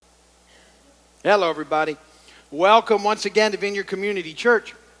Hello, everybody. Welcome once again to Vineyard Community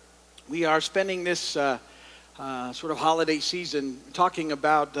Church. We are spending this sort of holiday season talking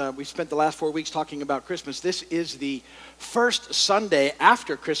about, we spent the last 4 weeks talking about Christmas. This is the first Sunday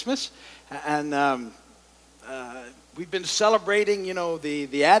after Christmas, and we've been celebrating,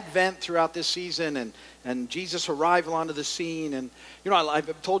 the Advent throughout this season and Jesus' arrival onto the scene. And,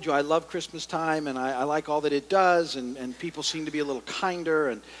 I've told you I love Christmas time, and I like all that it does, and people seem to be a little kinder,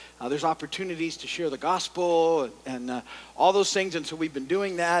 and there's opportunities to share the gospel and all those things. And so we've been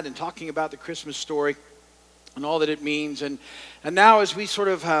doing that and talking about the Christmas story and all that it means. And now as we sort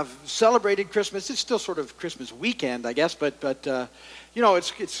of have celebrated Christmas, it's still sort of Christmas weekend, I guess, but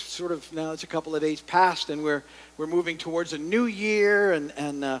it's sort of, now it's a couple of days past, and we're moving towards a new year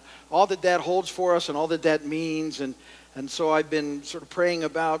and all that holds for us and all that means. And so I've been sort of praying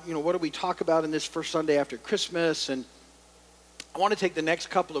about, what do we talk about in this first Sunday after Christmas? And I want to take the next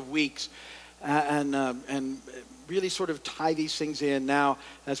couple of weeks and really sort of tie these things in now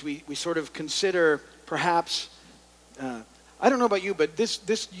as we sort of consider perhaps, I don't know about you, but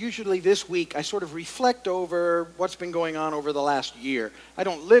usually this week I sort of reflect over what's been going on over the last year. I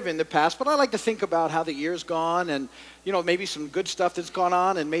don't live in the past, but I like to think about how the year's gone and, maybe some good stuff that's gone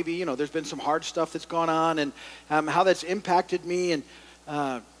on, and maybe, there's been some hard stuff that's gone on, and how that's impacted me. And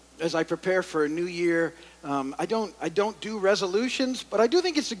as I prepare for a new year, I don't do resolutions, but I do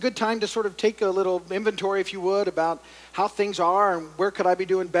think it's a good time to sort of take a little inventory, if you would, about how things are and where could I be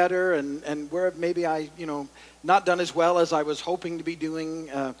doing better and where maybe I, not done as well as I was hoping to be doing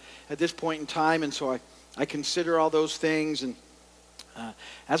at this point in time. And so I consider all those things. And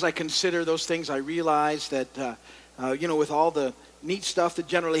as I consider those things, I realize that, with all the neat stuff that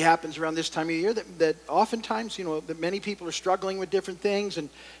generally happens around this time of year, that oftentimes, that many people are struggling with different things, and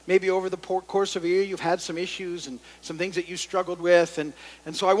maybe over the course of a year you've had some issues and some things that you struggled with. And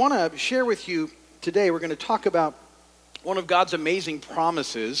so I want to share with you today, we're going to talk about one of God's amazing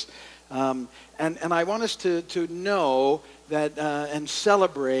promises, and I want us to know that and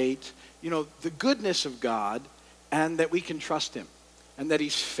celebrate, the goodness of God, and that we can trust Him, and that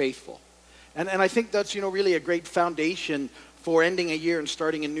He's faithful. And I think that's, really a great foundation for ending a year and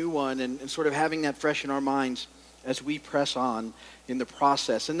starting a new one, and sort of having that fresh in our minds as we press on in the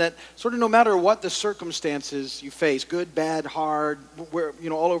process. And that sort of no matter what the circumstances you face, good, bad, hard, where,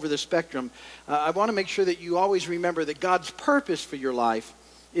 all over the spectrum, I want to make sure that you always remember that God's purpose for your life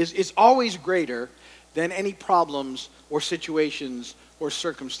is always greater than any problems or situations or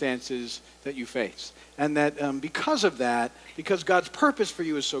circumstances that you face. And that because of that, because God's purpose for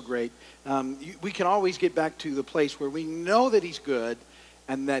you is so great, we can always get back to the place where we know that He's good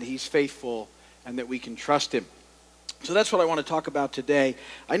and that He's faithful and that we can trust Him. So that's what I want to talk about today.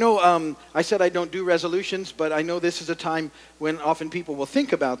 I know I said I don't do resolutions, but I know this is a time when often people will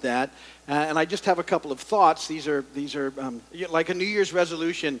think about that. And I just have a couple of thoughts. These are like a New Year's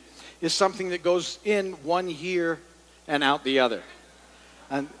resolution is something that goes in one year and out the other.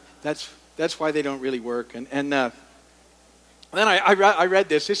 And that's why they don't really work. And then I read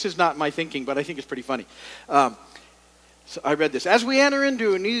this. This is not my thinking, but I think it's pretty funny. So I read this. As we enter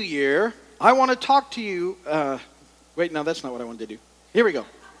into a new year, I want to talk to you. Wait, no, that's not what I wanted to do. Here we go.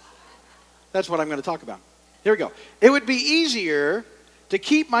 That's what I'm going to talk about. Here we go. It would be easier to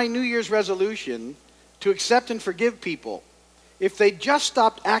keep my New Year's resolution to accept and forgive people if they just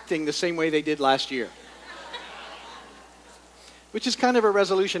stopped acting the same way they did last year. Which is kind of a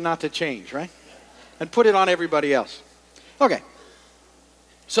resolution not to change, right? And put it on everybody else. Okay.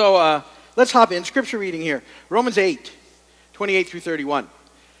 So let's hop in. Scripture reading here. Romans 8, 28 through 31.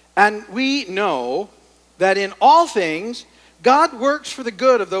 And we know that in all things, God works for the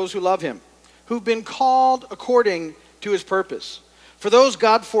good of those who love Him, who've been called according to His purpose. For those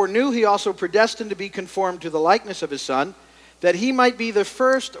God foreknew, He also predestined to be conformed to the likeness of His Son, that He might be the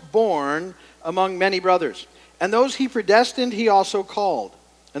firstborn among many brothers. And those He predestined, He also called.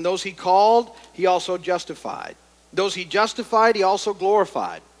 And those He called, He also justified. Those He justified, He also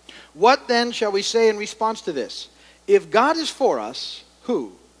glorified. What then shall we say in response to this? If God is for us,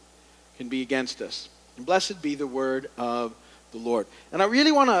 who can be against us? And blessed be the word of the Lord. And I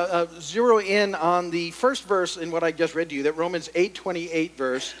really want to zero in on the first verse in what I just read to you, that Romans 8:28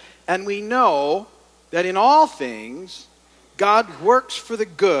 verse. And we know that in all things, God works for the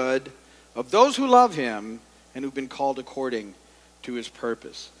good of those who love Him and who've been called according to His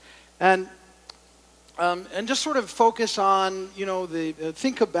purpose. And just sort of focus on,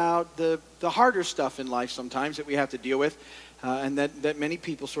 think about the harder stuff in life sometimes that we have to deal with, and that many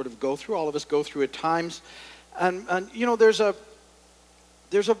people sort of go through, all of us go through at times. And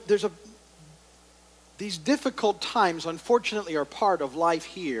these difficult times, unfortunately, are part of life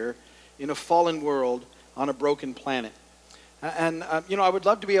here in a fallen world on a broken planet. And I would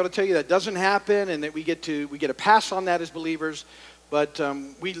love to be able to tell you that doesn't happen and that we get a pass on that as believers. But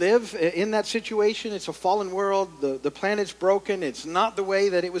we live in that situation. It's a fallen world. The planet's broken. It's not the way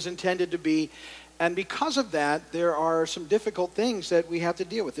that it was intended to be. And because of that, there are some difficult things that we have to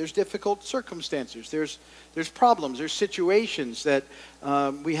deal with. There's difficult circumstances. There's problems. There's situations that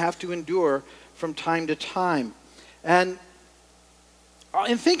we have to endure from time to time. And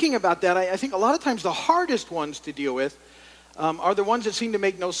in thinking about that, I think a lot of times the hardest ones to deal with are the ones that seem to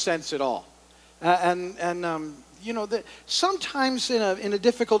make no sense at all. Sometimes in a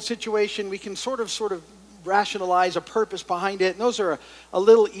difficult situation, we can sort of rationalize a purpose behind it, and those are a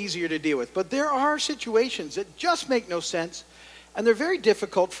little easier to deal with. But there are situations that just make no sense, and they're very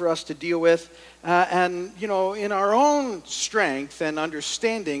difficult for us to deal with. In our own strength and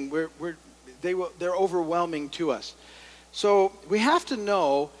understanding, they're overwhelming to us. So we have to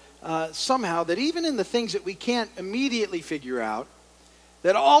know somehow that even in the things that we can't immediately figure out,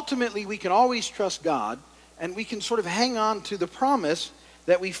 that ultimately we can always trust God, and we can sort of hang on to the promise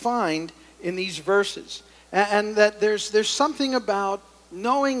that we find in these verses. And that there's something about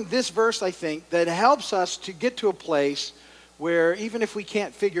knowing this verse, I think, that helps us to get to a place where even if we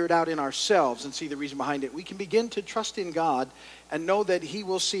can't figure it out in ourselves and see the reason behind it, we can begin to trust in God and know that He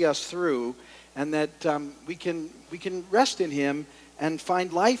will see us through, and that we can rest in Him and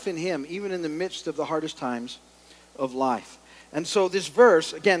find life in Him, even in the midst of the hardest times of life. And so this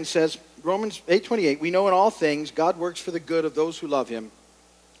verse, again, says, Romans 8:28, we know in all things God works for the good of those who love Him,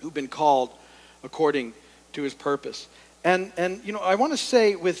 who've been called according to His purpose. And I want to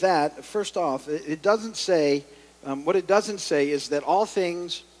say with that, first off, it doesn't say, what it doesn't say is that all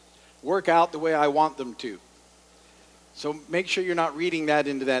things work out the way I want them to. So make sure you're not reading that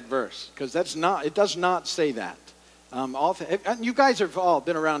into that verse, because it does not say that. You guys have all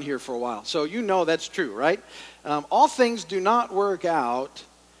been around here for a while, so you know that's true, right? All things do not work out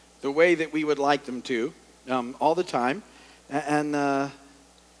the way that we would like them to all the time, and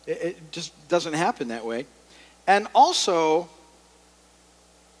it just doesn't happen that way. And also,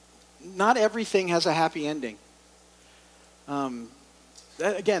 not everything has a happy ending.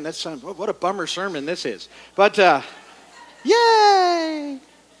 That sounds, what a bummer sermon this is. But, yay!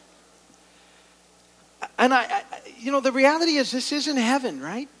 And the reality is this isn't heaven,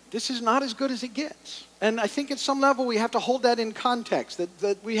 right? This is not as good as it gets. And I think at some level we have to hold that in context,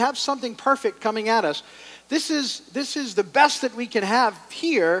 that we have something perfect coming at us. This is the best that we can have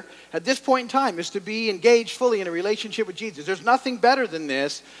here at this point in time, is to be engaged fully in a relationship with Jesus. There's nothing better than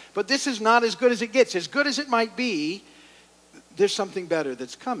this, but this is not as good as it gets. As good as it might be, there's something better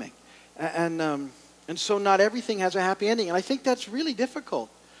that's coming. And so not everything has a happy ending. And I think that's really difficult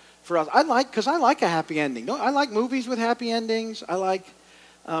for us. Because I like a happy ending. I like movies with happy endings. I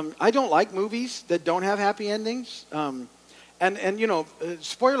don't like movies that don't have happy endings.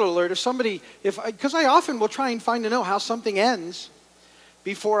 Spoiler alert, because I often will try and find to know how something ends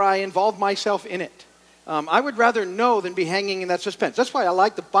before I involve myself in it. I would rather know than be hanging in that suspense. That's why I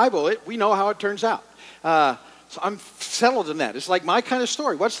like the Bible. We know how it turns out. So I'm settled in that. It's like my kind of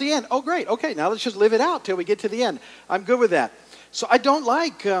story. What's the end? Oh, great. Okay, now let's just live it out till we get to the end. I'm good with that. So I don't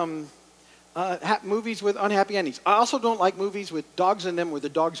like movies with unhappy endings. I also don't like movies with dogs in them where the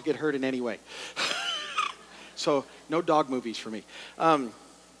dogs get hurt in any way. So no dog movies for me. I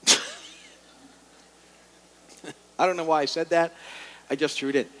don't know why I said that. I just threw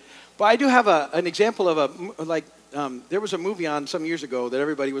it in. But I do have an example of there was a movie on some years ago that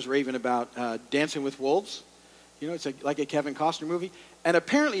everybody was raving about, Dancing with Wolves. It's like a Kevin Costner movie. And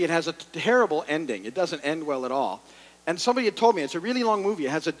apparently it has a terrible ending. It doesn't end well at all. And somebody had told me it's a really long movie.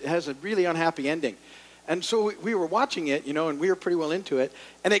 It has a really unhappy ending. And so we were watching it, and we were pretty well into it.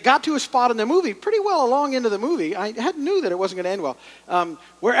 And it got to a spot in the movie, pretty well along into the movie. I knew that it wasn't going to end well,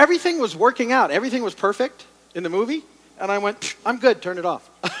 where everything was working out. Everything was perfect in the movie. And I went, I'm good, turn it off.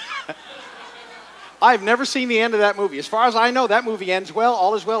 I've never seen the end of that movie. As far as I know, that movie ends well,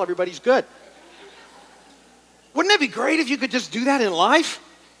 all is well, everybody's good. Wouldn't it be great if you could just do that in life?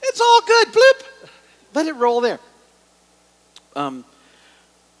 It's all good, bloop. Let it roll there.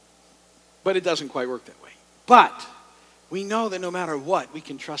 But it doesn't quite work that way. But we know that no matter what, we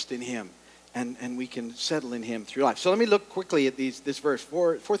can trust in Him and we can settle in Him through life. So let me look quickly at this verse.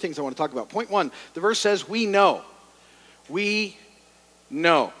 Four things I want to talk about. Point one, the verse says, we know. We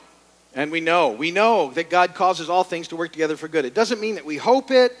know. And we know that God causes all things to work together for good. It doesn't mean that we hope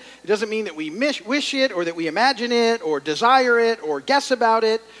it. It doesn't mean that we wish it or that we imagine it or desire it or guess about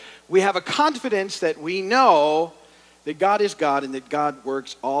it. We have a confidence that we know that God is God and that God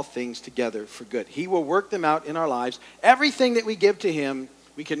works all things together for good. He will work them out in our lives. Everything that we give to Him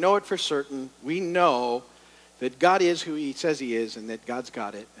We can know it for certain. We know that God is who he says he is and that God's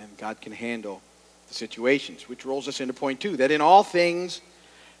got it and God can handle the situations, which rolls us into point 2, that in all things,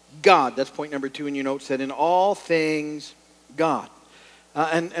 God, that's point number 2 in your notes, that in all things, God.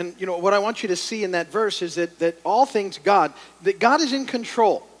 And you know, what I want you to see in that verse is that all things God, that God is in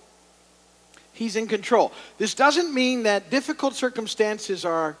control. He's in control. This doesn't mean that difficult circumstances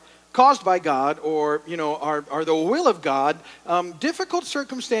are caused by God or, you know, are the will of God. Difficult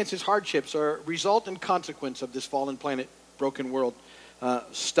circumstances, hardships, are result and consequence of this fallen planet, broken world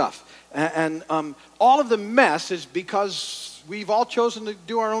stuff. And all of the mess is because we've all chosen to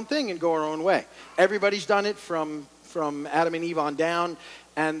do our own thing and go our own way. Everybody's done it from Adam and Eve on down,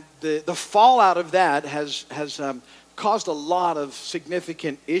 and the fallout of that has caused a lot of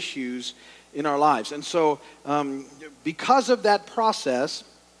significant issues in our lives. And so because of that process,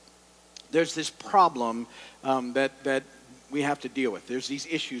 there's this problem that we have to deal with. There's these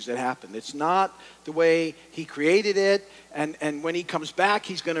issues that happen. It's not the way he created it, and when he comes back,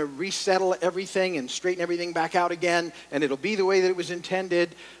 he's going to resettle everything and straighten everything back out again, and it'll be the way that it was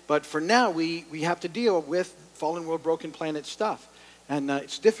intended. But for now, we have to deal with fallen world, broken planet stuff. And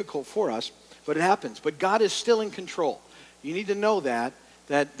it's difficult for us, but it happens. But God is still in control. You need to know that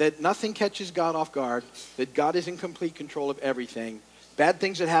nothing catches God off guard, that God is in complete control of everything. Bad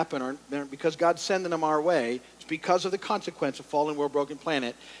things that happen aren't because God's sending them our way. It's because of the consequence of fallen world, broken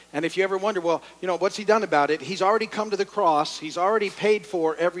planet. And if you ever wonder, well, you know, what's he done about it? He's already come to the cross. He's already paid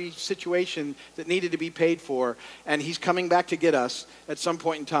for every situation that needed to be paid for. And he's coming back to get us at some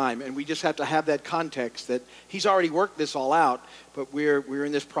point in time. And we just have to have that context that he's already worked this all out. But we're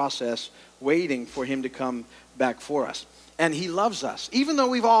in this process waiting for him to come back for us. And he loves us. Even though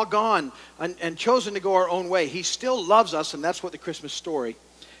we've all gone and chosen to go our own way, he still loves us, and that's what the Christmas story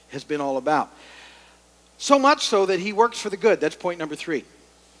has been all about. So much so that he works for the good. That's point number 3.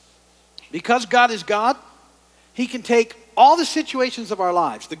 Because God is God, he can take all the situations of our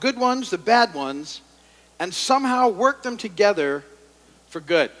lives, the good ones, the bad ones, and somehow work them together for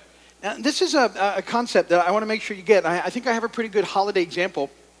good. Now, this is a concept that I want to make sure you get. I think I have a pretty good holiday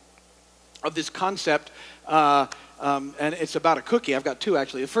example of this concept. And it's about a cookie. I've got 2,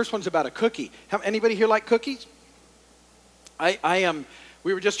 actually. The first one's about a cookie. Anybody here like cookies?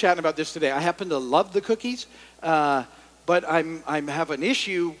 We were just chatting about this today. I happen to love the cookies, but I have an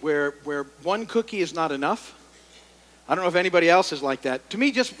issue where one cookie is not enough. I don't know if anybody else is like that. To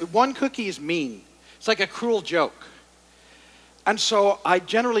me, just one cookie is mean. It's like a cruel joke. And so I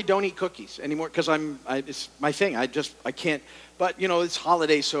generally don't eat cookies anymore because it's my thing. I can't. But, you know, it's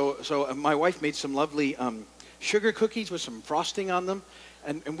holiday, so my wife made some lovely sugar cookies with some frosting on them,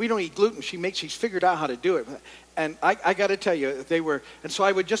 and we don't eat gluten. She's figured out how to do it, and I got to tell you, they were. And so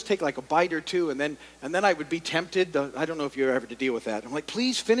I would just take like a bite or 2, and then I would be tempted. I don't know if you're ever to deal with that. I'm like,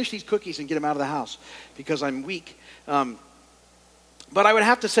 please finish these cookies and get them out of the house because I'm weak. But I would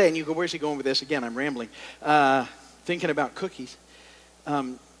have to say, and you go, where's he going with this? Again, I'm rambling. Thinking about cookies.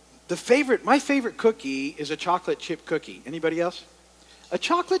 My favorite cookie is a chocolate chip cookie. Anybody else? A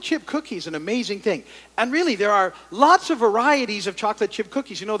chocolate chip cookie is an amazing thing. And really, there are lots of varieties of chocolate chip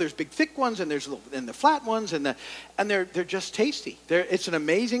cookies. You know, there's big thick ones, and there's the flat ones, and they're just tasty. It's an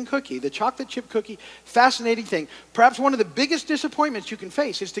amazing cookie. The chocolate chip cookie, fascinating thing. Perhaps one of the biggest disappointments you can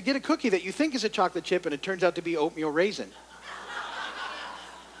face is to get a cookie that you think is a chocolate chip, and it turns out to be oatmeal raisin.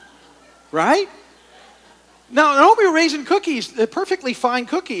 Right? Now, an oatmeal raisin cookie is a perfectly fine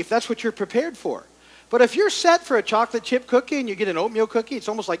cookie if that's what you're prepared for. But if you're set for a chocolate chip cookie and you get an oatmeal cookie, it's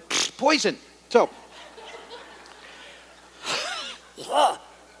almost like poison. So,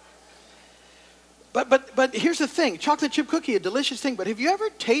 but here's the thing. Chocolate chip cookie, a delicious thing. But have you ever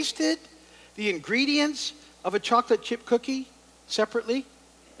tasted the ingredients of a chocolate chip cookie separately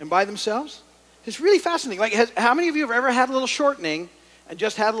and by themselves? It's really fascinating. Like, how many of you have ever had a little shortening and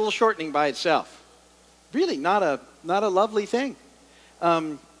just had a little shortening by itself? Really, not a lovely thing.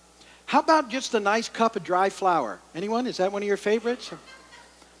 How about just a nice cup of dry flour? Anyone? Is that one of your favorites?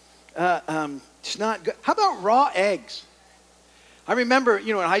 It's not good. How about raw eggs? I remember,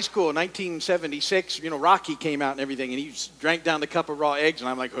 in high school in 1976, Rocky came out and everything, and he drank down the cup of raw eggs, and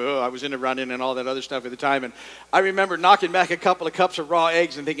I'm like, oh, I was into running and all that other stuff at the time, and I remember knocking back a couple of cups of raw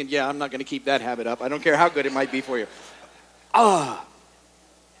eggs and thinking, yeah, I'm not going to keep that habit up. I don't care how good it might be for you.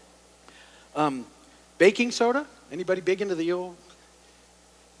 Baking soda? Anybody big into the old?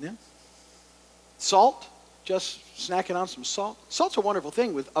 Yeah. Salt? Just snacking on some salt? Salt's a wonderful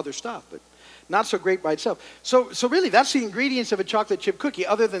thing with other stuff, but not so great by itself. So really, that's the ingredients of a chocolate chip cookie,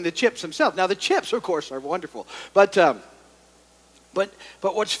 other than the chips themselves. Now, the chips, of course, are wonderful. But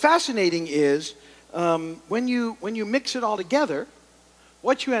what's fascinating is when you mix it all together,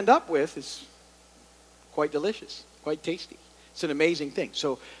 what you end up with is quite delicious, quite tasty. It's an amazing thing.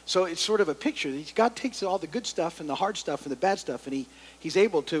 So it's sort of a picture. God takes all the good stuff and the hard stuff and the bad stuff, and he's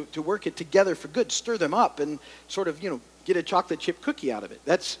able to work it together for good, stir them up, and sort of, get a chocolate chip cookie out of it.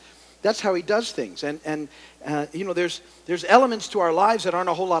 That's how he does things. And there's elements to our lives that aren't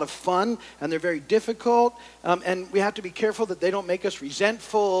a whole lot of fun, and they're very difficult, and we have to be careful that they don't make us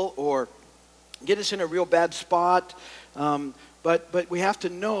resentful or get us in a real bad spot. But we have to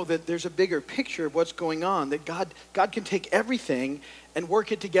know that there's a bigger picture of what's going on, that God can take everything and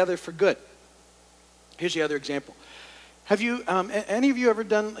work it together for good. Here's the other example. Have you, any of you ever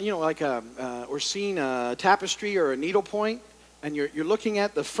done, or seen a tapestry or a needlepoint, and you're looking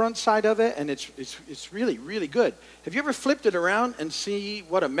at the front side of it, and it's really, really good. Have you ever flipped it around and see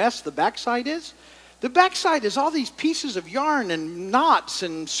what a mess the back side is? The backside is all these pieces of yarn and knots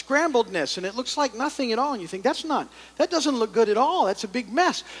and scrambledness, and it looks like nothing at all. And you think, that doesn't look good at all. That's a big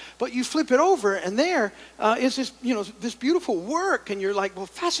mess. But you flip it over, and there is this, this beautiful work, and you're like, well,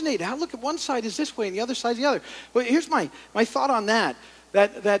 fascinated. Look at one side is this way, and the other side is the other. But here's my thought on that. Then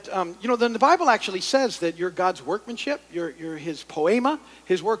the Bible actually says that you're God's workmanship. You're His poema,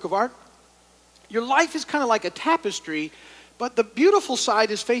 His work of art. Your life is kind of like a tapestry, but the beautiful side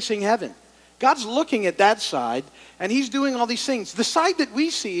is facing heaven. God's looking at that side, and He's doing all these things. The side that we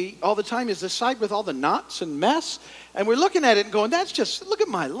see all the time is the side with all the knots and mess, and we're looking at it and going, look at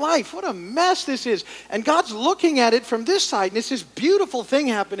my life, what a mess this is. And God's looking at it from this side, and it's this beautiful thing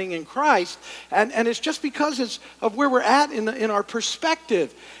happening in Christ, and it's just because of where we're at in our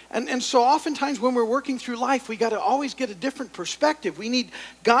perspective. And so oftentimes when we're working through life, we got to always get a different perspective. We need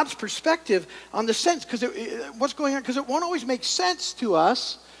God's perspective on the sense, because what's going on, because it won't always make sense to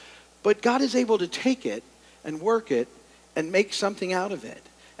us. But God is able to take it and work it and make something out of it.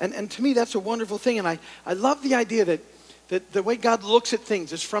 And to me, that's a wonderful thing. And I love the idea that the way God looks at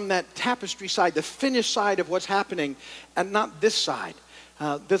things is from that tapestry side, the finished side of what's happening, and not this side,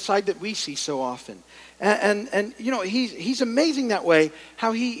 the side that we see so often. And He's amazing that way,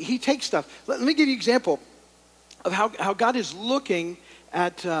 how He takes stuff. Let me give you an example of how God is looking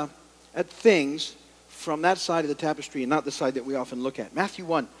at things from that side of the tapestry and not the side that we often look at. Matthew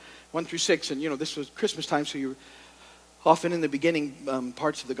 1:1-6, and this was Christmas time, so you're often in the beginning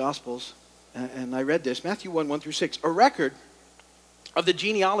parts of the Gospels, and I read this, Matthew 1:1-6, a record of the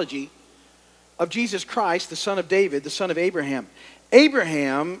genealogy of Jesus Christ, the son of David, the son of Abraham.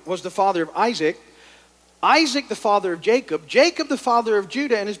 Abraham was the father of Isaac, Isaac the father of Jacob, Jacob the father of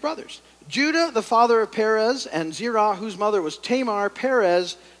Judah and his brothers, Judah the father of Perez and Zerah, whose mother was Tamar,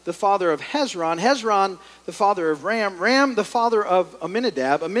 Perez the father of Hezron, Hezron the father of Ram, Ram the father of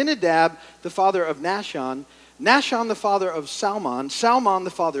Amminadab, Amminadab the father of Nahshon, Nahshon the father of Salmon, Salmon the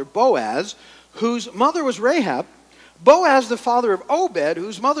father of Boaz, whose mother was Rahab, Boaz the father of Obed,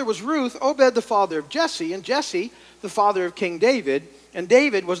 whose mother was Ruth, Obed the father of Jesse, and Jesse the father of King David, and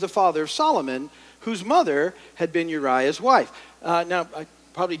David was the father of Solomon, whose mother had been Uriah's wife. Now, I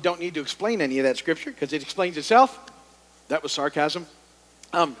probably don't need to explain any of that scripture because it explains itself. That was sarcasm.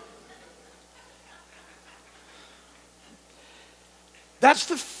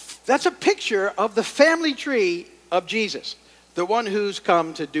 That's a picture of the family tree of Jesus, the one who's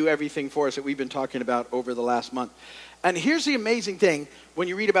come to do everything for us that we've been talking about over the last month. And here's the amazing thing when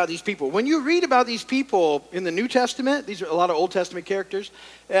you read about these people. When you read about these people in the New Testament, these are a lot of Old Testament characters,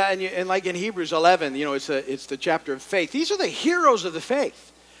 and like in Hebrews 11, it's the chapter of faith. These are the heroes of the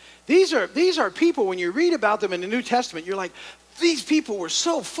faith. These are people, when you read about them in the New Testament, you're like, these people were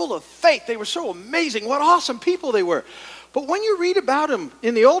so full of faith. They were so amazing. What awesome people they were. But when you read about them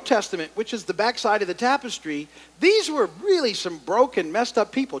in the Old Testament, which is the backside of the tapestry, these were really some broken, messed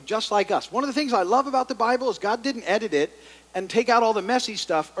up people just like us. One of the things I love about the Bible is God didn't edit it and take out all the messy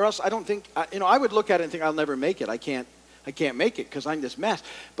stuff, or else I don't think, I would look at it and think I'll never make it. I can't make it because I'm this mess.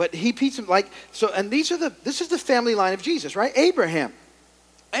 But He beats them and this is the family line of Jesus, right? Abraham,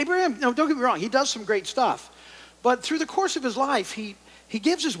 no, don't get me wrong, he does some great stuff. But through the course of his life, he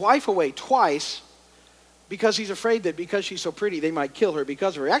gives his wife away twice because he's afraid that because she's so pretty, they might kill her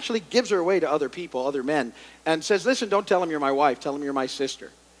because of her. He actually gives her away to other people, other men, and says, listen, don't tell them you're my wife. Tell them you're my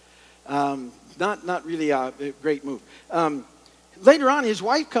sister. Not really a great move. Later on, his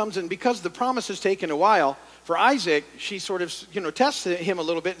wife comes, and because the promise has taken a while for Isaac, she sort of tests him a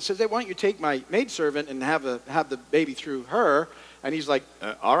little bit and says, hey, why don't you take my maidservant and have the baby through her? And he's like,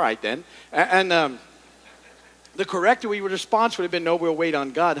 all right then. And the correct response would have been, no, we'll wait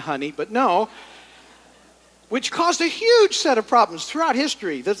on God, honey. But no, which caused a huge set of problems throughout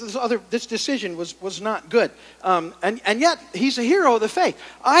history. This decision was not good. And yet, he's a hero of the faith.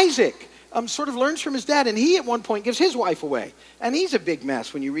 Isaac, sort of learns from his dad, and he at one point gives his wife away. And he's a big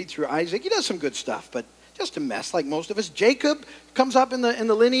mess when you read through Isaac. He does some good stuff, but just a mess like most of us. Jacob comes up in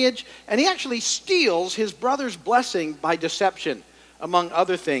the lineage, and he actually steals his brother's blessing by deception, among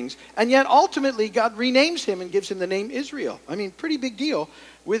other things. And yet ultimately God renames him and gives him the name Israel. I mean, pretty big deal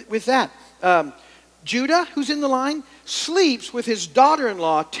with that. Judah, who's in the line, sleeps with his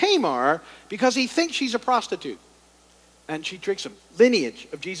daughter-in-law Tamar because he thinks she's a prostitute. And she tricks him. Lineage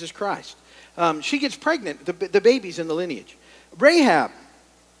of Jesus Christ. She gets pregnant. The baby's in the lineage. Rahab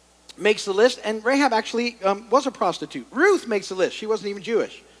makes the list, and Rahab actually was a prostitute. Ruth makes the list. She wasn't even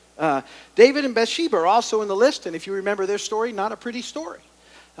Jewish. David and Bathsheba are also in the list, and if you remember their story, not a pretty story.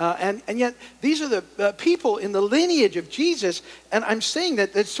 And yet, these are the people in the lineage of Jesus, and I'm saying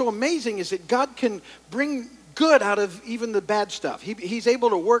that that's so amazing is that God can bring good out of even the bad stuff. He's able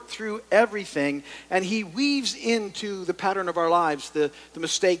to work through everything, and he weaves into the pattern of our lives the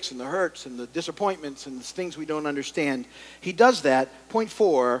mistakes and the hurts and the disappointments and the things we don't understand. He does that, point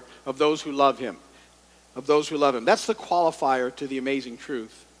 4, of those who love him. Of those who love him. That's the qualifier to the amazing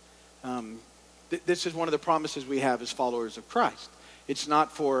truth. This is one of the promises we have as followers of Christ. It's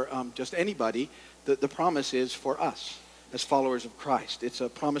not for just anybody. The promise is for us as followers of Christ. It's a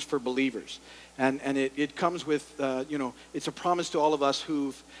promise for believers. And it comes with, it's a promise to all of us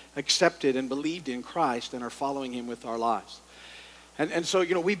who've accepted and believed in Christ and are following him with our lives. And so,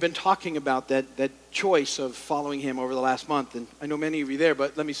 we've been talking about that choice of following him over the last month. And I know many of you there,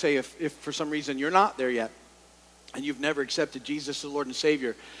 but let me say, if for some reason you're not there yet, and you've never accepted Jesus as Lord and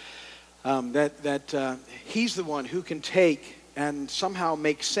Savior, he's the one who can take and somehow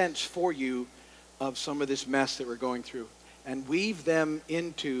make sense for you of some of this mess that we're going through and weave them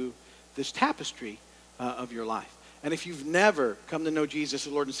into this tapestry of your life. And if you've never come to know Jesus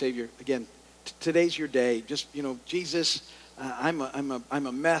as Lord and Savior, again, today's your day. Just, Jesus, I'm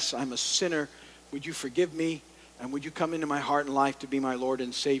a mess. I'm a sinner. Would you forgive me? And would you come into my heart and life to be my Lord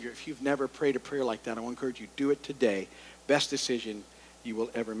and Savior? If you've never prayed a prayer like that, I want to encourage you, do it today. Best decision you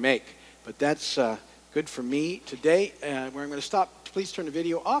will ever make. But that's good for me today, where I'm going to stop. Please turn the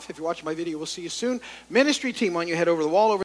video off. If you're watching my video, we'll see you soon. Ministry team, why don't you head over the wall over